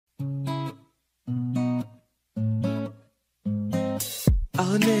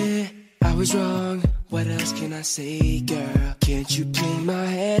I'll admit I was wrong. What else can I say, girl? Can't you play my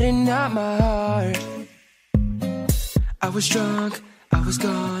head and not my heart? I was drunk, I was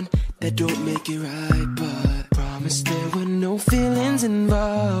gone. That don't make it right, but promise there were no feelings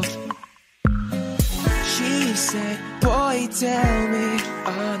involved. She said, boy, tell me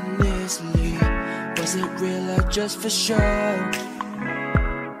honestly, was it real or just for show?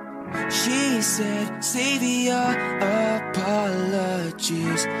 She said, save your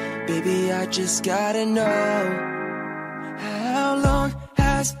apologies, baby, I just gotta know. How long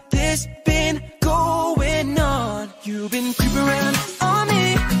has this been going on? You've been creeping around on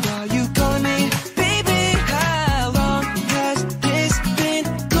me while you calling me baby. How long has this been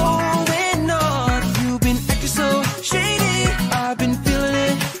going on? You've been acting so shady, I've been feeling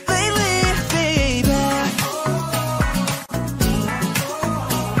it lately, baby.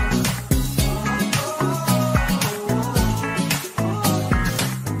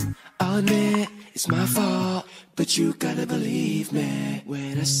 I'll admit it's my fault, but you gotta believe me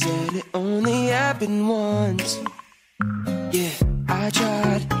when I said it only happened once. Yeah, I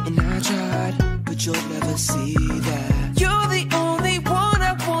tried and I tried, but you'll never see that. You're the only one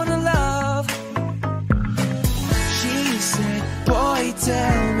I wanna love. She said, boy,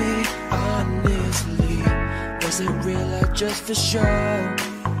 tell me honestly, was it real or just for show?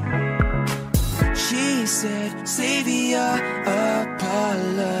 She said, save your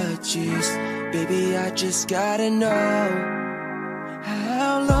apologies, baby, I just gotta know.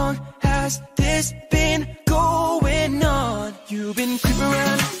 How long has this been going on? You've been creeping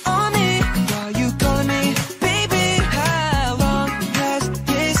around on me while you calling me baby. How long has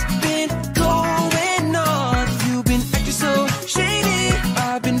this been going on? You've been acting so shady,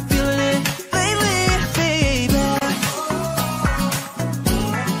 I've been feeling it lately, baby.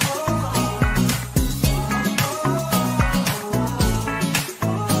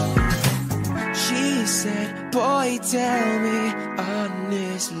 She said, boy, tell me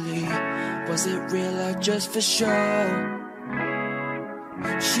honestly, was it real or just for show?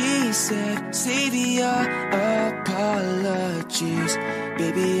 She said, save your apologies,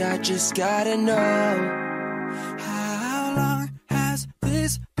 baby, I just gotta know. How long has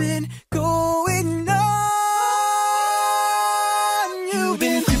this been going on? You've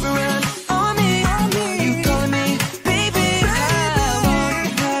been